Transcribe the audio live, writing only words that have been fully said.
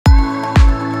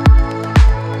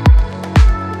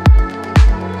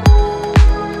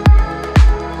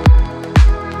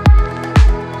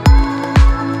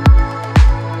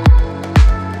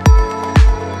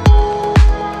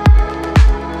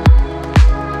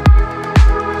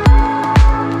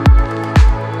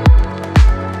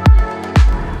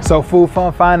So Food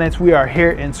Fun Finance, we are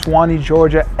here in Suwanee,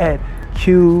 Georgia at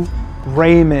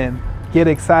Kyuramen. Get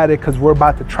excited because we're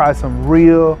about to try some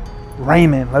real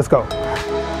ramen. Let's go.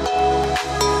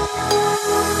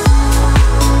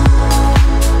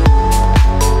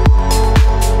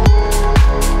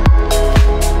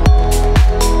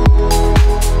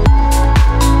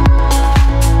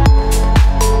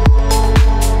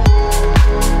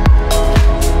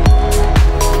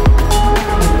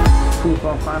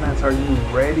 Finance, are you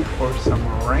ready for some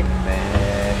ramen?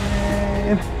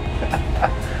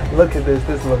 Look at this.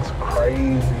 This looks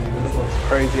crazy. This looks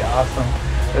crazy awesome.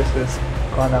 This is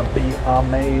gonna be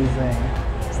amazing.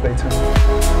 Stay tuned.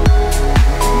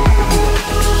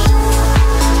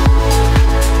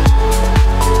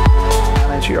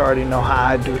 And you already know how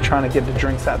I do, trying to get the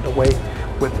drinks out the way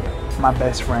with my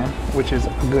best friend, which is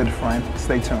a good friend.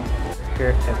 Stay tuned.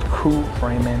 Here at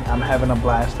Kyuramen, I'm having a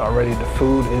blast already. The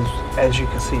food is, as you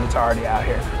can see, it's already out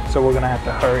here. So we're gonna have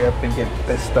to hurry up and get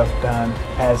this stuff done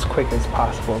as quick as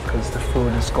possible because the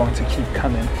food is going to keep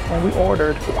coming. And we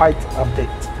ordered quite a bit.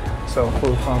 So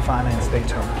Food Fun Finance, stay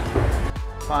tuned.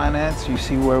 Finance, you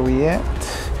see where we at?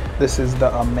 This is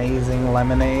the amazing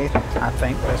lemonade. I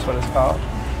think that's what it's called.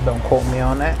 Don't quote me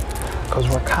on that. Because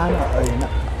we're kind of in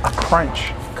a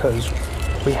crunch because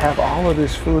we have all of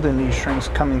this food and these drinks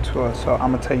coming to us, so I'm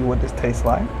gonna tell you what this tastes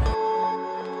like.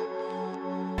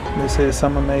 This is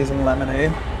some amazing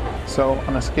lemonade. So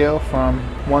on a scale from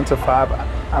 1 to 5,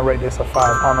 I rate this a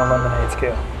 5 on a lemonade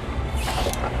scale.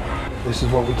 This is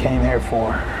what we came here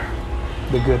for,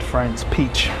 the good friends,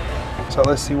 peach. So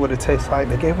let's see what it tastes like.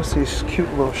 They gave us these cute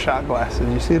little shot glasses.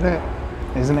 You see that?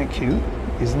 Isn't it cute?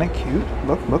 Isn't it cute?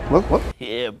 Look, look, look, look.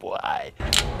 Yeah, boy.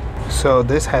 So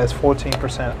this has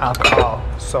 14% alcohol,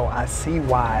 so I see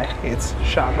why it's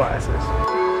shot glasses.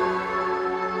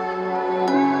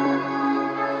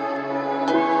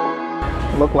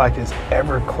 Look like it's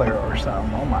Everclear or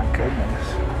something. Oh my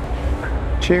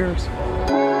goodness. Cheers.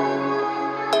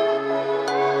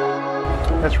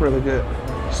 That's really good.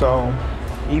 So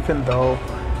even though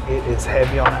it is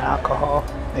heavy on the alcohol,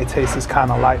 it tastes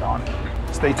kind of light on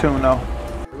it. Stay tuned though.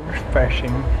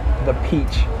 Refreshing, the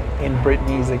peach. In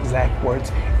Brittany's exact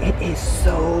words, it is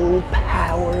so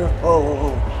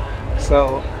powerful.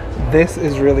 So this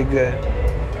is really good.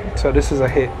 So this is a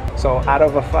hit. So out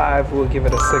of a 5, we'll give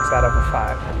it a 6 out of a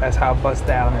 5. That's how bust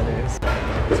down it is.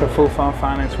 So Food Fun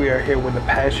Finance, we are here with the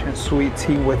passion sweet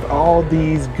tea with all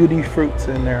these goody fruits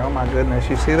in there. Oh my goodness,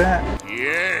 you see that?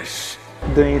 Yes.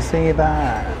 Do you see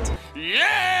that?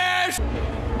 Yes.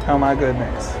 Oh my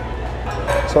goodness.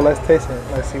 So let's taste it.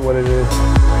 Let's see what it is.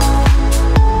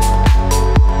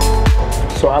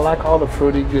 So I like all the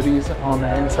fruity goodies on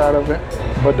the inside of it,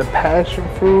 but the passion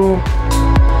fruit,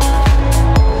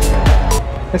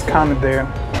 it's kind of there.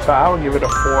 So I would give it a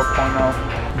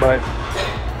 4.0, but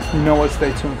you know what,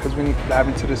 stay tuned because we need to dive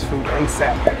into this food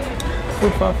ASAP.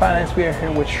 Food Fun Finance, we are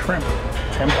here with shrimp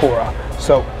tempura.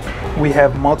 So we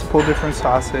have multiple different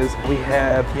sauces. We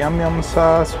have yum yum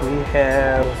sauce, we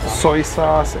have soy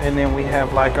sauce, and then we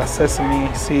have like a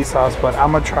sesame seed sauce, but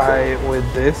I'm gonna try it with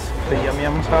this, the yum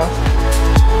yum sauce.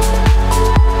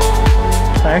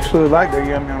 I actually like their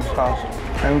yum yum sauce.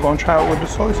 And we're gonna try it with the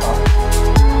soy sauce.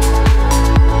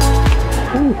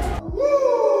 Ooh.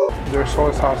 Their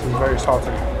soy sauce is very salty.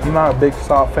 I'm not a big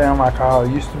salt fan like how I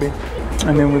used to be.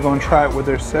 And then we're gonna try it with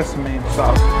their sesame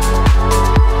sauce.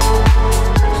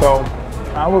 So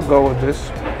I would go with this,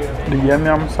 the yum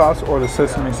yum sauce or the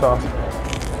sesame sauce.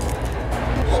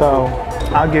 So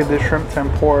I'll give this shrimp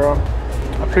tempura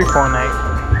a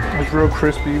 3.8. It's real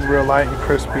crispy, real light and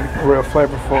crispy, real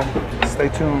flavorful. Stay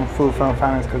tuned with Food Fun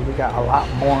Finance because we got a lot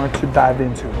more to dive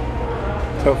into.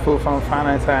 So Food Fun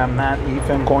Finance, I am not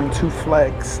even going to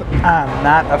flex. I'm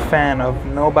not a fan of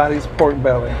nobody's pork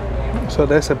belly. So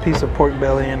there's a piece of pork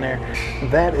belly in there.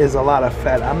 That is a lot of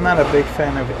fat. I'm not a big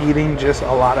fan of eating just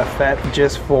a lot of fat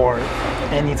just for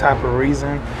any type of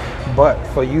reason. But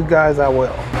for you guys, I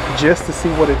will. Just to see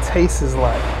what it tastes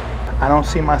like. I don't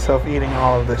see myself eating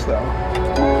all of this though.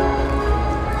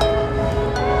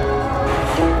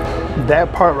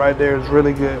 That part right there is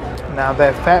really good. Now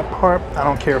that fat part, I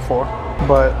don't care for.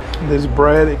 But this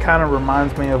bread, it kind of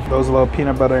reminds me of those little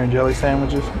peanut butter and jelly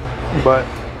sandwiches. But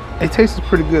it tastes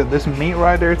pretty good. This meat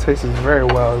right there tastes very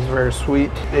well. It's very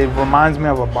sweet. It reminds me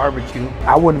of a barbecue.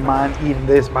 I wouldn't mind eating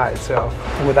this by itself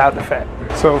without the fat.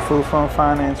 So Food Fun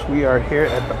Finance, we are here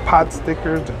at the pot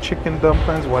stickers, the chicken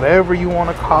dumplings, whatever you want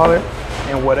to call it,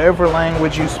 in whatever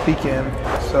language you speak in.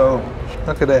 So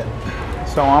look at that.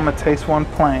 So I'm gonna taste one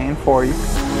plain for you.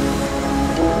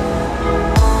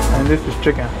 And this is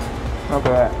chicken. Look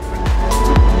at that.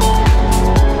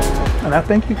 And I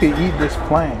think you could eat this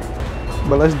plain,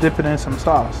 but let's dip it in some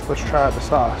sauce. Let's try out the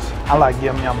sauce. I like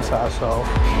yum yum sauce, so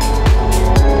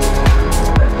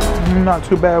not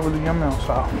too bad with the yum yum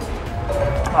sauce.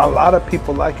 A lot of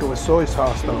people like it with soy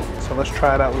sauce though, so let's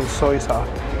try it out with soy sauce.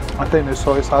 I think the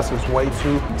soy sauce is way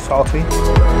too salty.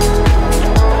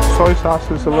 Soy sauce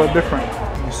is a little different.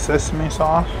 Sesame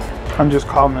sauce. I'm just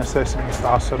calling it sesame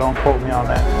sauce, so don't quote me on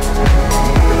that.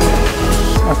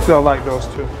 I still like those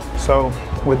two. So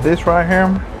with this right here,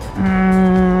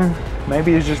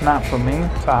 maybe it's just not for me.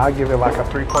 So I give it like a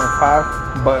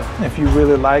 3.5. But if you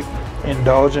really like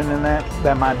indulging in that,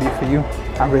 that might be for you.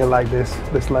 I really like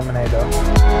this lemonade though.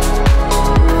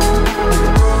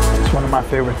 It's one of my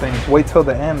favorite things. Wait till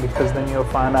the end because then you'll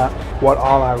find out what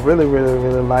all I really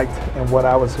liked and what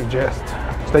I would suggest.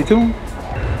 Stay tuned.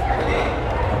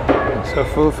 So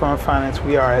Food Fun Finance,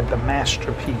 we are at the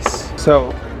masterpiece.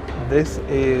 So this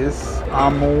is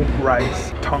amu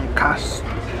rice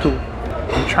tonkotsu.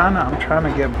 I'm trying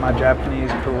to get my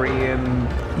Japanese, Korean,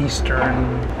 Eastern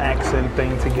accent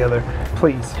thing together.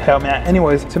 Please help me out.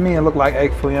 Anyways, to me it looked like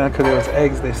egg fouillon because it was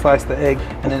eggs. They sliced the egg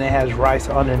and then it has rice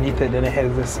underneath it. Then it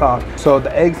has this sauce. So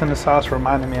the eggs and the sauce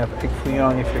reminded me of egg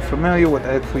fouillon. If you're familiar with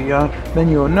egg fouillon, then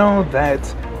you'll know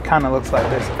that kind of looks like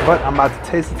this. But I'm about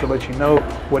to taste it to let you know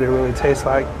what it really tastes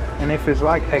like and if it's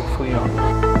like egg fouillon.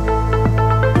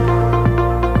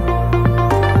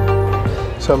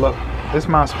 So look, this is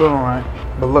my spoon, right?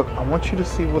 But look, I want you to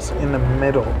see what's in the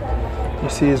middle. You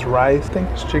see it's rice. I think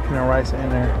it's chicken and rice in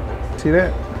there. See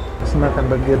that? There's nothing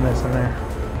but goodness in there.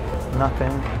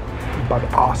 Nothing but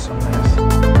awesomeness.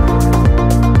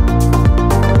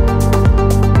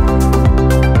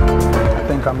 I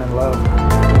think I'm in love.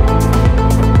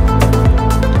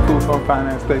 Food Fun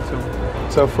Finance, stay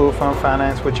tuned. So Food Fun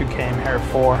Finance, what you came here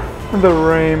for. The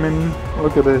ramen.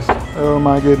 Look at this. Oh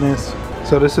my goodness.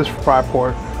 So this is fried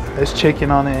pork. There's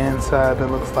chicken on the inside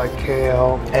that looks like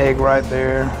kale. Egg right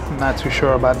there. I'm not too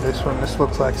sure about this one. This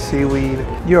looks like seaweed.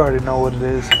 You already know what it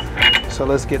is. So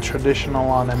let's get traditional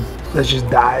on them. Let's just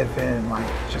dive in,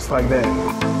 just like that.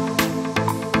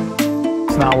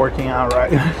 It's not working out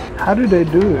right. How do they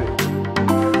do it?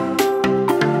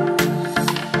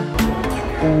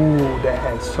 Ooh, that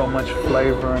has so much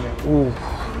flavor in it.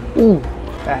 Ooh,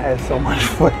 that has so much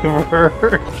flavor.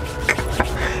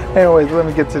 Anyways, let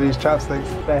me get to these chopsticks.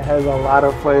 That has a lot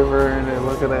of flavor in it.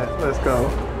 Look at that. Let's go.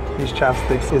 These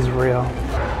chopsticks is real.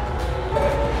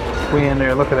 We in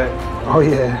there. Look at that. Oh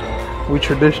yeah. We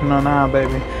traditional now,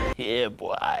 baby. Yeah,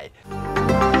 boy.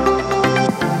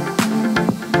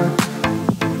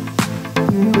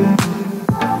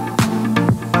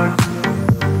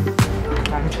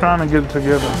 I'm trying to get it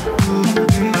together.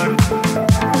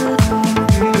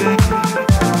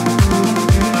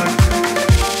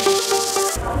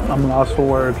 I'm lost for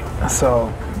words.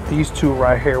 So these two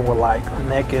right here were like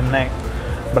neck and neck.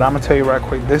 But I'm gonna tell you right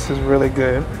quick, this is really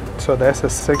good. So that's a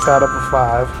 6 out of a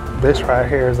 5. This right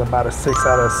here is about a 6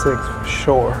 out of 6 for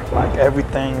sure. Like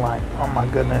everything, like, oh my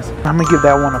goodness. I'm gonna give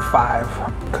that one a 5.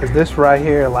 Cause this right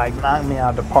here like knocked me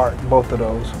out the park. Both of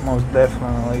those most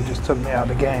definitely just took me out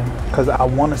the game. Cause I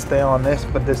wanna stay on this,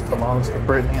 but this belongs to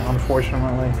Brittany,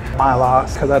 unfortunately. My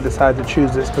loss, cause I decided to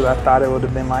choose this cause I thought it would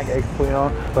have been like egg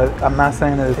fouillon. But I'm not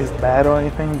saying that it's bad or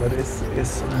anything, but it's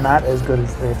not as good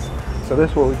as this. So this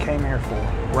is what we came here for.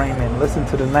 Ramen. Listen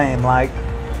to the name, like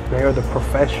they are the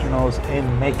professionals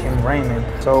in making ramen.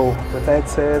 So with that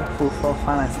said, Food Fun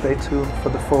Finance, stay tuned for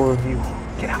the full review.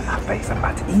 Get out my face, I'm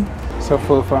about to eat. So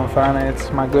Food Fun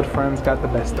Finance, my good friends got the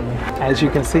best of me. As you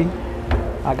can see,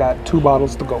 I got 2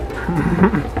 bottles to go.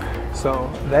 So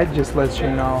that just lets you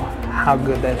know how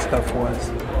good that stuff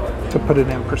was, to put it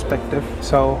in perspective.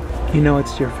 So, you know,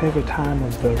 it's your favorite time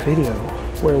of the video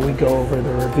where we go over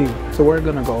the review. So we're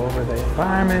gonna go over the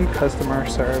environment, customer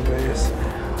service,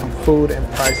 food and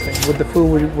pricing. With the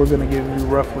food, we're gonna give you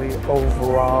roughly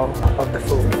overall of the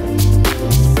food.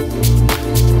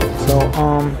 So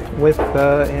with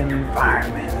the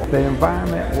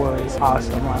environment was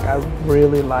awesome. Like I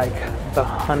really like the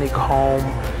honeycomb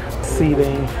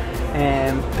seating,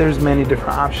 and there's many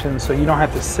different options, so you don't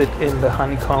have to sit in the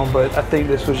honeycomb, but I think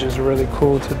this was just really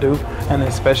cool to do, and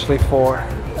especially for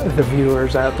the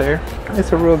viewers out there,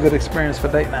 it's a real good experience for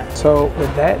date night. So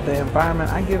with that, the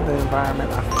environment, I give the environment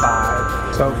a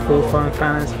 5. So Food Fun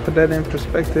Finance, put that in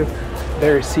perspective,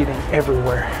 there is seating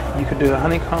everywhere. You could do the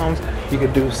honeycombs, you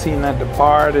could do seating at the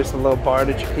bar. There's a little bar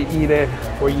that you can eat at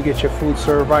where you get your food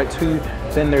served right to you.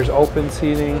 Then there's open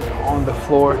seating on the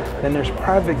floor. Then there's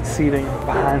private seating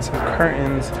behind some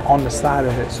curtains on the side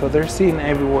of it. So there's seating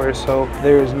everywhere. So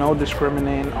there is no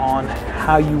discriminating on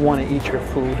how you want to eat your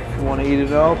food. If you want to eat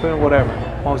it open, whatever.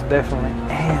 most definitely.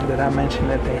 And did I mention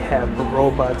that they have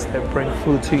robots that bring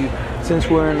food to you? Since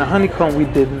we're in the honeycomb, we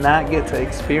did not get to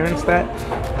experience that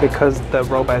because the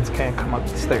robots can't come up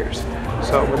the stairs.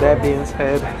 So with that being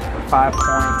said,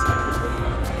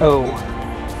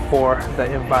 5.0 for the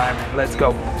environment. Let's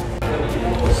go.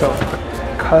 So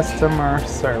customer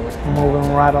service,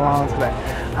 moving right along to that.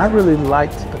 I really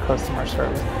liked the customer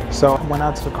service. So I went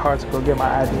out to the car to go get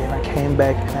my ID, and I came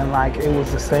back, and like it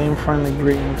was the same friendly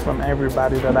greeting from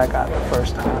everybody that I got the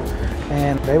first time.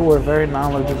 And they were very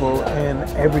knowledgeable in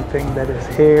everything that is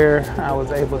here. I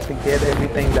was able to get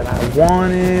everything that I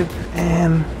wanted,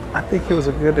 and I think it was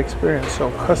a good experience.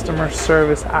 So customer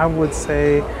service, I would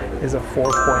say, is a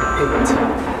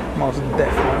 4.8, most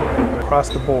definitely across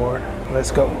the board.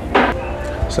 Let's go.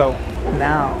 So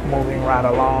now moving right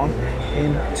along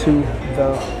into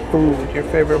the food, your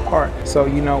favorite part. So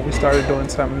you know, we started doing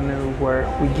something new where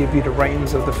we give you the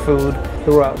ratings of the food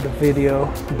throughout the video,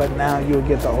 but now you'll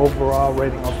get the overall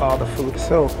rating of all the food.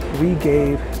 So we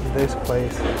gave this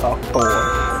place a 4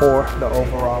 for the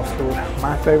overall food.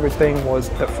 My favorite thing was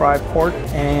the fried pork,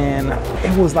 and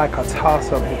it was like a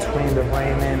toss-up between the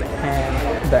ramen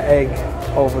and the egg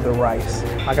over the rice.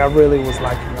 Like I really was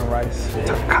liking the rice,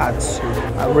 tonkotsu.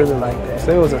 I really like that.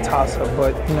 So it was a toss-up,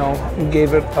 but you know, we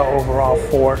gave it the overall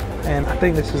 4, and I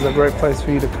think this is a great place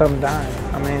for you to come dine.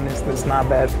 I mean, it's not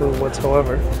bad food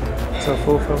whatsoever. So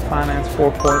Food for Finance,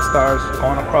 4 stars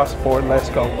going across the board. Let's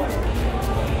go.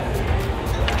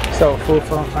 So Food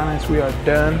for Finance, we are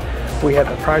done. We had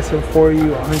the pricing for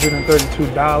you,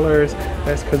 $132.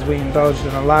 That's because we indulged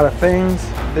in a lot of things.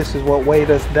 This is what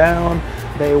weighed us down.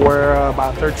 They were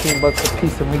about 13 bucks a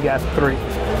piece, and we got 3.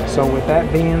 So with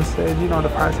that being said, you know, the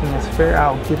pricing is fair.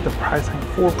 I'll give the pricing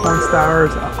 4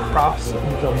 stars across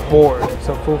the board.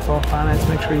 So Food for Finance,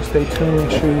 make sure you stay tuned.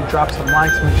 Make sure you drop some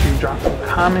likes. Make sure you drop some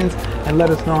comments and let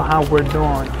us know how we're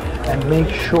doing. And make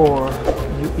sure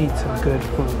you eat some good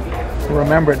food.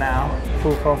 Remember now,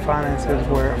 Food for Finance is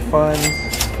where funds,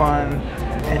 fun,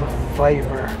 and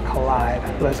flavor collide.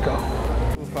 Let's go.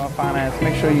 Finance,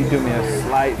 make sure you do me a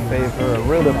slight favor, a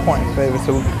real important favor,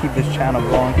 so we can keep this channel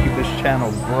going, keep this channel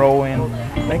growing.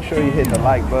 Make sure you hit the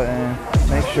like button,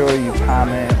 make sure you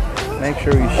comment, make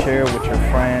sure you share with your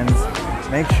friends,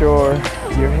 make sure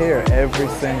you're here every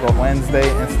single Wednesday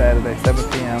and Saturday, 7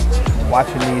 p.m.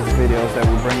 watching these videos that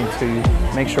we bring to you.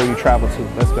 Make sure you travel too.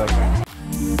 Let's go.